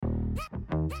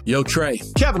Yo, Trey.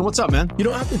 Kevin, what's up, man? You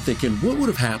know, I've been thinking, what would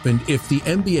have happened if the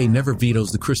NBA never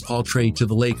vetoes the Chris Paul trade to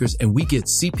the Lakers and we get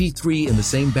CP3 in the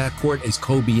same backcourt as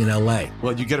Kobe in LA?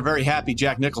 Well, you get a very happy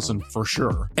Jack Nicholson for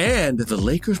sure. And the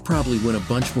Lakers probably win a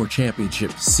bunch more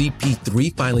championships.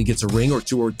 CP3 finally gets a ring or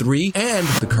 2 or 3, and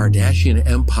the Kardashian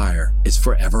empire is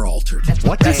forever altered.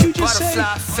 What did you just say?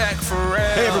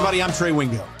 Hey, everybody, I'm Trey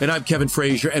Wingo. And I'm Kevin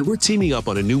Frazier, and we're teaming up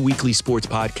on a new weekly sports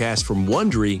podcast from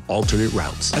Wondery, Alternate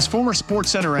Routes. As former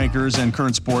Sports Center anchors and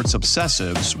current sports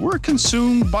obsessives, we're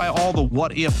consumed by all the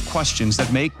what-if questions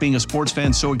that make being a sports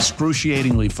fan so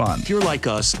excruciatingly fun. If you're like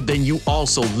us, then you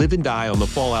also live and die on the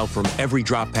fallout from every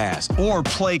drop pass. Or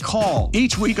play call.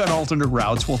 Each week on Alternate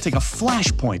Routes, we'll take a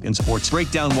flashpoint in sports,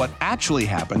 break down what actually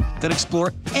happened, then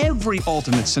explore every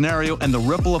alternate scenario and the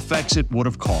ripple effects it would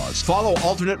have caused. Follow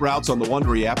Alternate Routes on the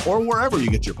Wondery app or wherever you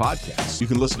get your podcasts. You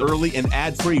can listen early and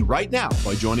ad-free right now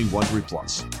by joining Wondery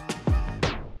Plus.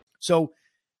 So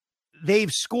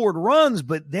they've scored runs,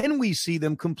 but then we see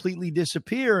them completely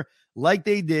disappear like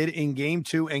they did in Game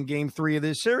 2 and Game 3 of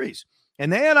this series.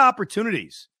 And they had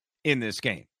opportunities in this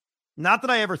game. Not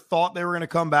that I ever thought they were going to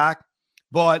come back,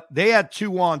 but they had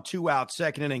 2-on, 2-out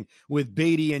second inning with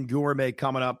Beatty and Gourmet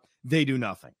coming up. They do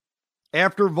nothing.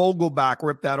 After Vogelbach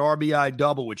ripped that RBI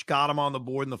double, which got him on the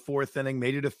board in the 4th inning,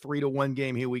 made it a 3-1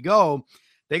 game. Here we go.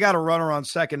 They got a runner on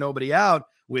second, nobody out,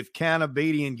 with Canna,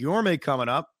 Beatty, and Gourmet coming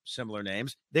up, similar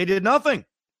names. They did nothing.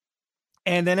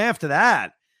 And then after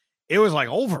that, it was like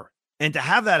over. And to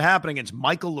have that happen against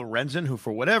Michael Lorenzen, who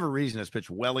for whatever reason has pitched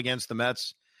well against the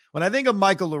Mets. When I think of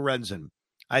Michael Lorenzen,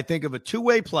 I think of a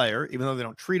two-way player, even though they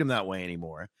don't treat him that way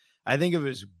anymore. I think of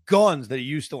his guns that he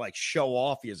used to like show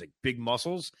off. He has like big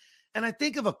muscles. And I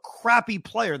think of a crappy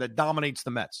player that dominates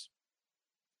the Mets.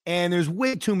 And there's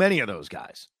way too many of those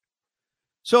guys.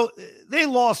 So they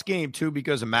lost Game 2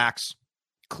 because of Max.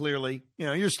 Clearly, you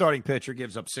know, your starting pitcher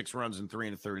gives up 6 runs in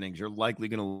 3 1/3 innings. You're likely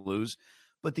going to lose.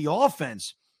 But the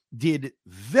offense did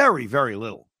very, very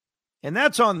little. And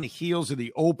that's on the heels of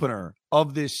the opener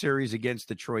of this series against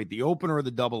Detroit, the opener of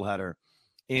the doubleheader,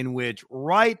 in which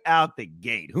right out the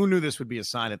gate, who knew this would be a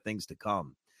sign of things to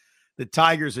come? The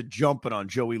Tigers are jumping on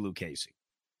Joey Lucchesi.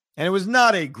 And it was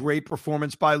not a great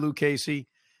performance by Lucchesi.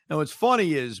 And what's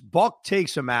funny is Buck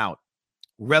takes him out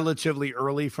relatively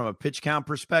early from a pitch count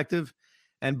perspective.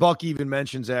 And Buck even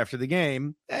mentions after the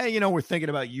game, hey, we're thinking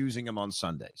about using him on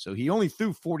Sunday. So he only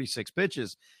threw 46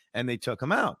 pitches and they took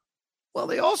him out. Well,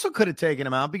 they also could have taken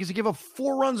him out because he gave up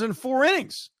 4 runs in 4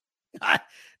 innings.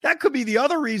 That could be the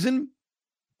other reason.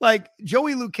 Like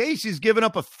Joey Lucchesi's given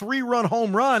up a 3-run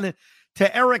home run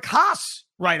to Eric Haas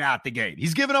right out the gate.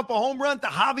 He's given up a home run to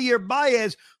Javier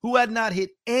Baez, who had not hit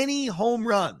any home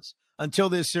runs until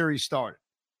this series started.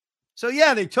 So,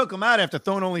 yeah, they took him out after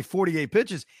throwing only 48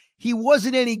 pitches. He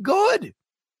wasn't any good.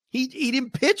 He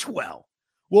didn't pitch well.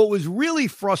 What was really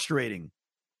frustrating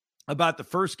about the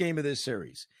first game of this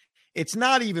series, it's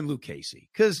not even Lucchesi.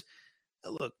 Because,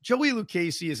 look, Joey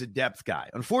Lucchesi is a depth guy.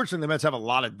 Unfortunately, the Mets have a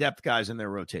lot of depth guys in their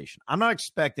rotation. I'm not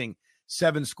expecting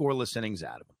 7 scoreless innings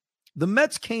out of him. The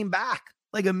Mets came back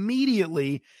like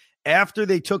immediately after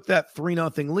they took that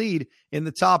 3-0 lead in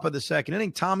the top of the second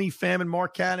inning. Tommy Pham and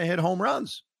Mark Canha hit home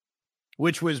runs,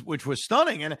 which was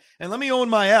stunning. And let me own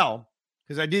my L,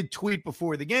 because I did tweet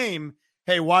before the game,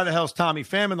 hey, why the hell's Tommy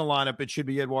Pham in the lineup? It should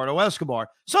be Eduardo Escobar.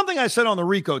 Something I said on the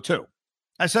Rico, too.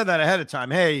 I said that ahead of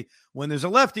time. Hey, when there's a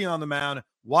lefty on the mound,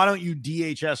 why don't you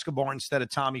DH Escobar instead of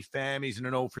Tommy Pham? He's in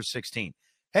an 0 for 16.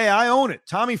 Hey, I own it.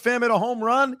 Tommy Pham hit a home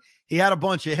run. He had a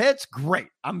bunch of hits. Great.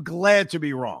 I'm glad to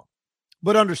be wrong.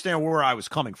 But understand where I was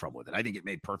coming from with it. I think it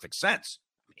made perfect sense.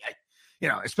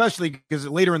 Especially because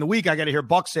later in the week, I got to hear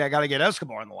Buck say, I got to get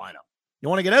Escobar in the lineup. You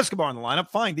want to get Escobar in the lineup?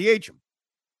 Fine, DH him.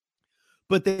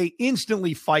 But they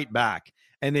instantly fight back,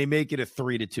 and they make it a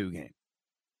 3-2 game.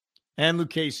 And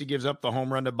Lucchesi gives up the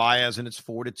home run to Baez, and it's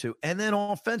 4-2. And then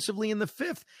offensively in the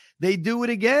 5th, they do it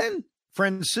again.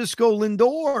 Francisco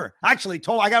Lindor. Actually,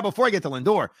 before I get to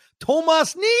Lindor,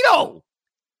 Tomas Nido.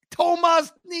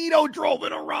 Tomas Nido drove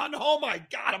in a run. Oh, my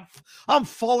God. I'm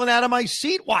falling out of my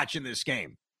seat watching this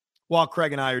game while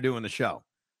Craig and I are doing the show.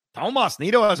 Tomas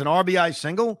Nido has an RBI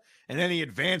single, and then he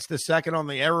advanced the second on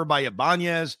the error by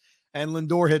Ibanez, and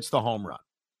Lindor hits the home run.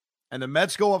 And the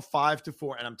Mets go up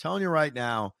 5-4. And I'm telling you right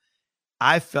now,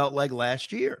 I felt like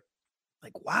last year.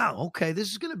 Like, wow, okay,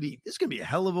 this is gonna be a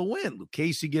hell of a win.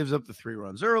 Lucchesi gives up the 3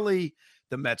 runs early.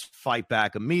 The Mets fight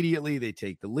back immediately. They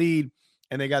take the lead,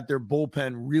 and they got their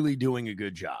bullpen really doing a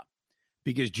good job.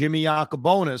 Because Jimmy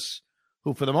Yacobonis,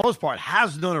 who for the most part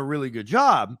has done a really good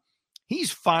job, he's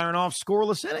firing off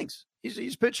scoreless innings.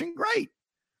 He's pitching great.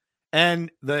 And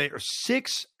they are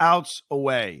 6 outs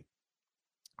away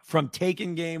from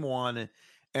taking game one,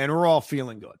 and we're all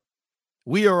feeling good.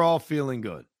 We are all feeling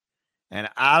good. And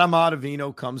Adam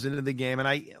Ottavino comes into the game. And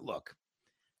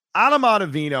Adam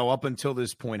Ottavino, up until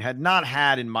this point, had not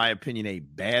had, in my opinion, a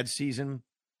bad season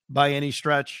by any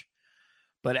stretch.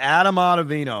 But Adam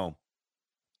Ottavino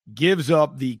gives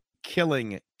up the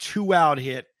killing 2-out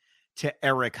hit to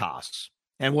Eric Haas.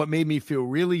 And what made me feel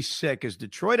really sick is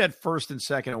Detroit had first and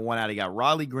second and 1 out. He got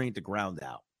Riley Green to ground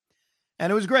out.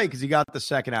 And it was great because he got the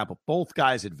second out, but both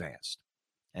guys advanced.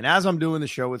 And as I'm doing the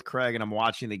show with Craig and I'm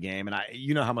watching the game, and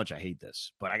you know how much I hate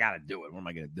this, but I got to do it. What am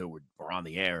I going to do? We're on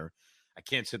the air. I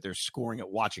can't sit there scoring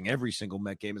at watching every single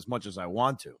Met game as much as I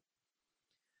want to.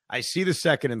 I see the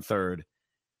second and third,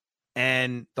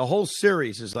 and the whole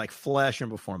series is like flashing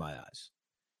before my eyes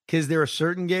because there are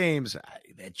certain games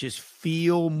that just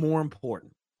feel more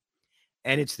important.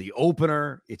 And it's the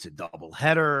opener. It's a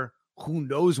doubleheader. Who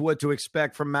knows what to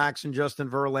expect from Max and Justin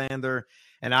Verlander?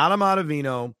 And Adam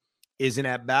Ottavino is an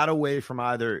at-bat away from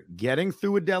either getting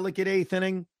through a delicate eighth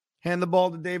inning, hand the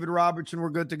ball to David Robertson, we're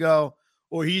good to go,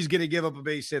 or he's going to give up a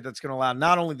base hit that's going to allow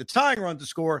not only the tying run to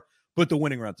score, but the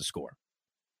winning run to score.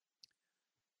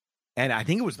 And I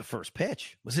think it was the first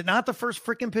pitch. Was it not the first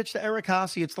freaking pitch to Eric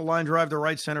Haas? It's the line drive to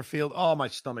right center field. Oh, my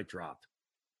stomach dropped.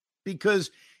 Because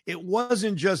it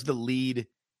wasn't just the lead.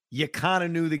 You kind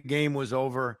of knew the game was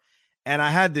over. And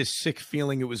I had this sick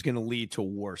feeling it was going to lead to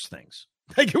worse things.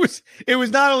 Like it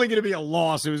was not only going to be a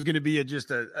loss, it was going to be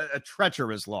just a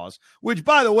treacherous loss, which,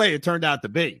 by the way, it turned out to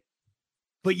be.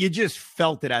 But you just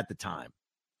felt it at the time.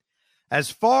 As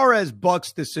far as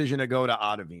Buck's decision to go to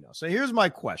Ottavino. So here's my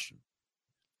question.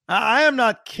 I am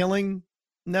not killing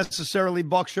necessarily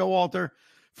Buck Showalter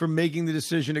for making the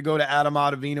decision to go to Adam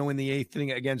Ottavino in the eighth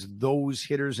inning against those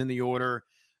hitters in the order,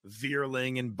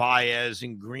 Vierling and Baez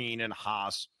and Green and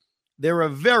Haas. They're a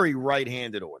very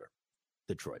right-handed order,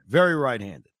 Detroit, very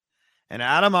right-handed. And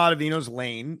Adam Ottavino's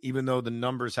lane, even though the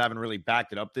numbers haven't really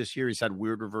backed it up this year, he's had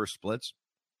weird reverse splits.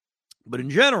 But in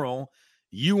general,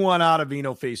 you want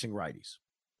Ottavino facing righties.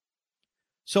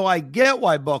 So I get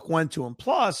why Buck went to him.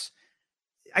 Plus,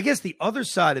 I guess the other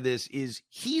side of this is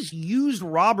he's used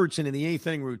Robertson in the eighth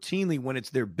inning routinely when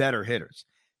it's their better hitters.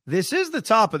 This is the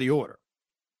top of the order.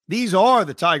 These are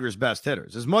the Tigers' best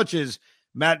hitters. As much as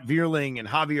Matt Vierling and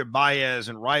Javier Baez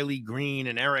and Riley Green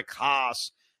and Eric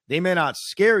Haas, they may not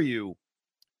scare you.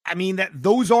 I mean,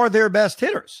 those are their best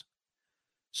hitters.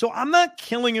 So I'm not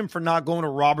killing him for not going to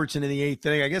Robertson in the eighth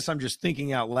inning. I guess I'm just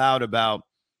thinking out loud about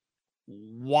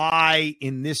why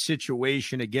in this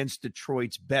situation against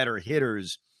Detroit's better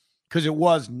hitters, because it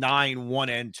was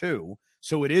 9-1-2,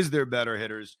 so it is their better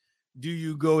hitters. Do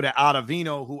you go to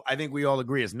Ottavino, who I think we all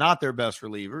agree is not their best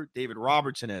reliever, David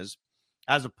Robertson is,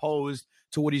 as opposed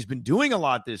to what he's been doing a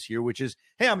lot this year, which is,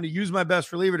 hey, I'm going to use my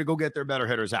best reliever to go get their better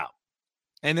hitters out.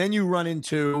 And then you run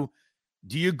into,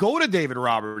 do you go to David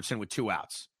Robertson with 2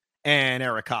 outs and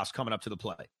Eric Haas coming up to the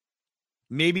plate?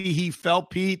 Maybe he felt,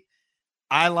 Pete,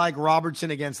 I like Robertson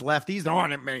against lefties. There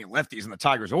aren't many lefties in the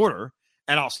Tigers order,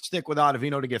 and I'll stick with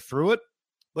Ottavino to get through it.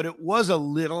 But it was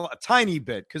a tiny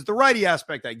bit, because the righty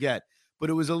aspect I get, but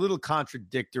it was a little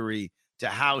contradictory to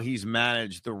how he's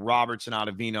managed the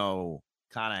Robertson-Ottavino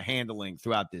kind of handling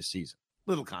throughout this season.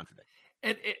 Little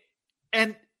contradictory.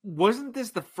 And wasn't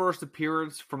this the first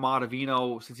appearance from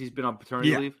Ottavino since he's been on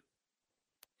paternity leave?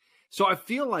 So I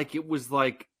feel like it was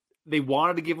like they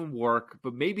wanted to give him work,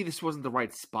 but maybe this wasn't the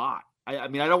right spot. I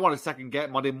mean, I don't want to second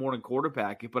get Monday morning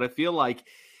quarterbacking, but I feel like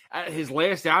his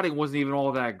last outing wasn't even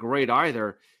all that great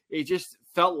either. It just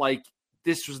felt like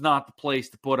this was not the place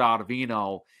to put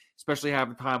Ottavino, especially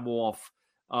having time off.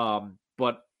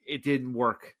 But it didn't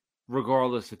work.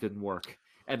 Regardless, it didn't work.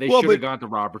 And they should have gone to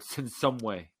Robertson some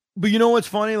way. But you know what's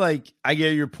funny? Like, I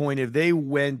get your point. If they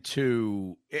went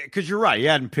to – because you're right. He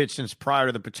hadn't pitched since prior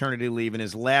to the paternity leave, and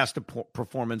his last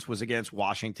performance was against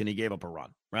Washington. He gave up a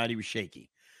run, right? He was shaky.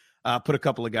 Put a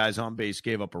couple of guys on base,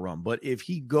 gave up a run. But if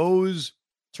he goes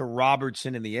to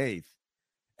Robertson in the eighth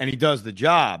and he does the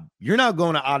job, you're now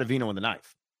going to Ottavino in the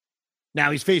ninth.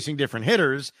 Now, he's facing different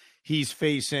hitters. He's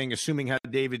facing, assuming how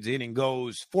David's inning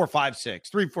goes, 4, 5, 6,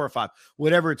 3, 4, 5,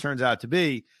 whatever it turns out to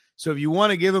be. So if you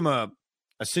want to give him a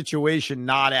situation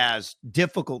not as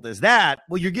difficult as that,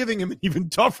 well, you're giving him an even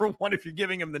tougher one if you're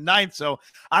giving him the ninth. So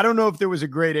I don't know if there was a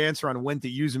great answer on when to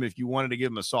use him if you wanted to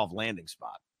give him a soft landing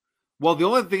spot. Well, the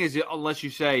only thing is, unless you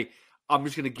say, I'm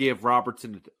just going to give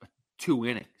Robertson 2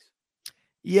 innings.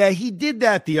 Yeah, he did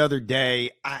that the other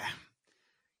day.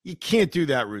 You can't do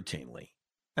that routinely.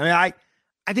 I mean,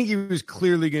 I think he was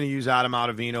clearly going to use Adam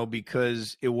Ottavino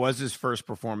because it was his first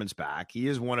performance back. He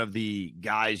is one of the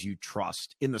guys you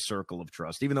trust in the circle of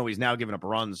trust, even though he's now given up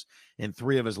runs in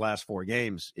 3 of his last 4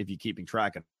 games, if you're keeping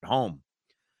track at home.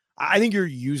 I think you're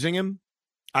using him.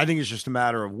 I think it's just a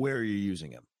matter of where you're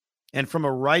using him. And from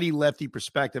a righty-lefty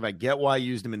perspective, I get why I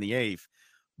used him in the 8th.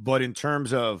 But in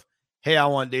terms of, hey, I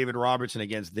want David Robertson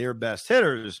against their best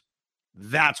hitters,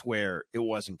 that's where it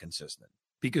wasn't consistent.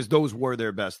 Because those were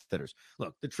their best hitters.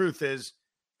 Look, the truth is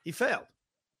he failed.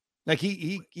 Like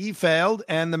he failed,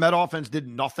 and the Met offense did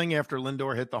nothing after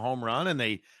Lindor hit the home run, and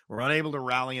they were unable to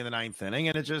rally in the 9th inning.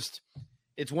 And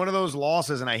it's one of those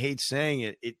losses, and I hate saying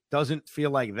it, it doesn't feel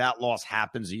like that loss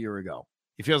happens a year ago.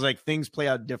 It feels like things play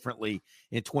out differently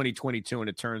in 2022, and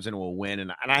it turns into a win.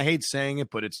 And I hate saying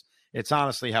it, but it's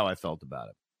honestly how I felt about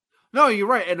it. No, you're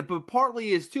right, and but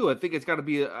partly is too. I think it's got to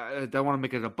be. I don't want to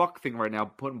make it a buck thing right now,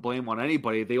 putting blame on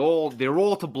anybody. They're all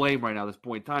to blame right now at this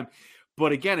point in time.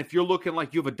 But again, if you're looking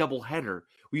like you have a double header,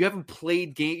 you haven't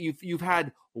played game. You've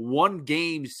had 1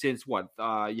 game since what?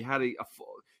 You had a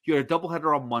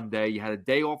doubleheader on Monday. You had a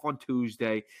day off on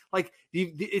Tuesday. Like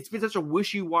it's been such a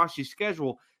wishy-washy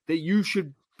schedule that you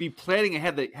should be planning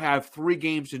ahead. That have 3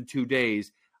 games in 2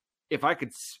 days. If I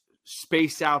could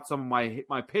space out some of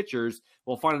my pitchers,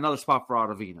 we'll find another spot for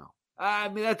Ottavino. I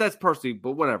mean that's personally,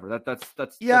 but whatever.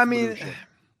 That's yeah. I mean,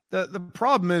 the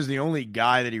problem is the only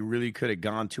guy that he really could have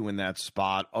gone to in that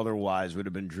spot otherwise would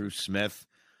have been Drew Smith,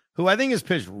 who I think has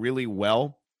pitched really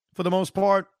well for the most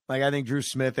part. Like I think Drew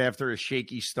Smith, after a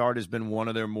shaky start, has been one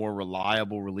of their more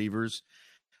reliable relievers.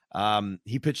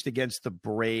 He pitched against the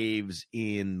Braves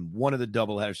in one of the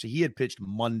doubleheaders. So he had pitched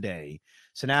Monday.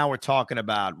 So now we're talking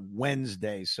about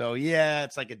Wednesday. So yeah,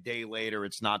 it's like a day later.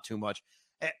 It's not too much.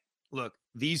 Look,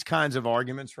 these kinds of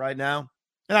arguments right now,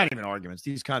 not even arguments,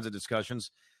 these kinds of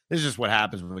discussions, this is just what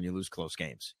happens when you lose close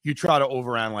games. You try to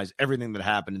overanalyze everything that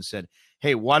happened and said,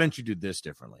 hey, why don't you do this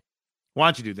differently? Why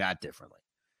don't you do that differently?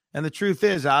 And the truth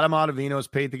is, Adam Ottavino is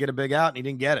paid to get a big out, and he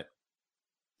didn't get it.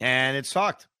 And it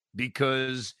sucked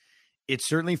because it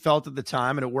certainly felt at the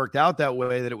time, and it worked out that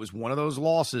way, that it was one of those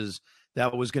losses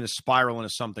that was going to spiral into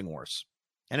something worse.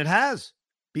 And it has,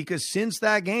 because since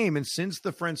that game and since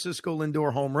the Francisco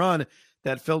Lindor home run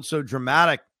that felt so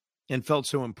dramatic and felt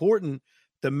so important,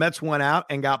 the Mets went out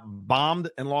and got bombed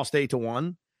and lost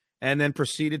 8-1 and then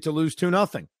proceeded to lose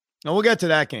 2-0. And we'll get to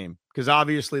that game because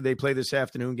obviously they play this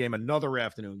afternoon game, another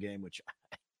afternoon game, which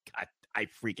I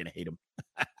freaking hate them.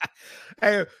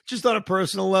 Hey, just on a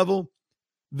personal level,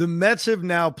 the Mets have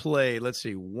now played, let's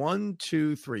see, 1,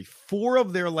 2, 3, 4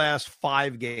 of their last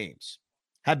 5 games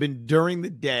have been during the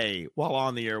day while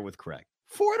on the air with Craig.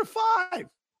 4 out of 5. Like,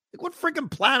 what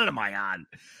freaking planet am I on?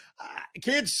 I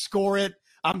can't score it.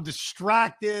 I'm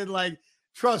distracted. Like,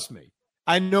 trust me.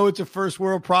 I know it's a first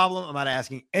world problem. I'm not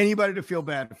asking anybody to feel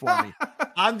bad for me.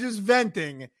 I'm just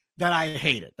venting that I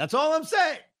hate it. That's all I'm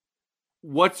saying.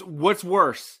 What's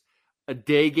worse? A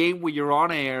day game where you're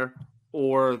on air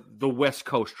or the West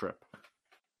Coast trip?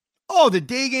 Oh, the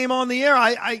day game on the air.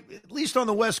 I at least on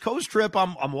the West Coast trip,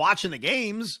 I'm watching the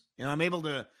games. You know, I'm able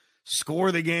to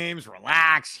score the games,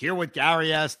 relax, hear what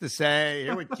Gary has to say,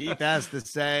 hear what Keith has to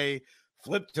say,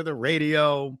 flip to the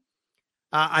radio.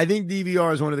 I think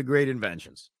DVR is one of the great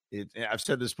inventions. I've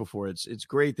said this before. It's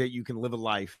great that you can live a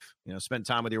life, you know, spend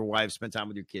time with your wife, spend time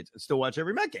with your kids, and still watch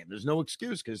every Met game. There's no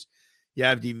excuse because you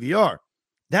have DVR.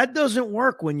 That doesn't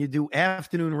work when you do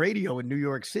afternoon radio in New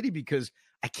York City because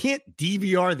I can't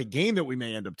DVR the game that we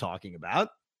may end up talking about.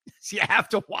 So you have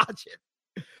to watch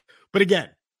it. But again,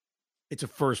 it's a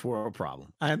first world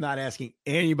problem. I am not asking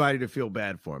anybody to feel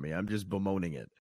bad for me. I'm just bemoaning it.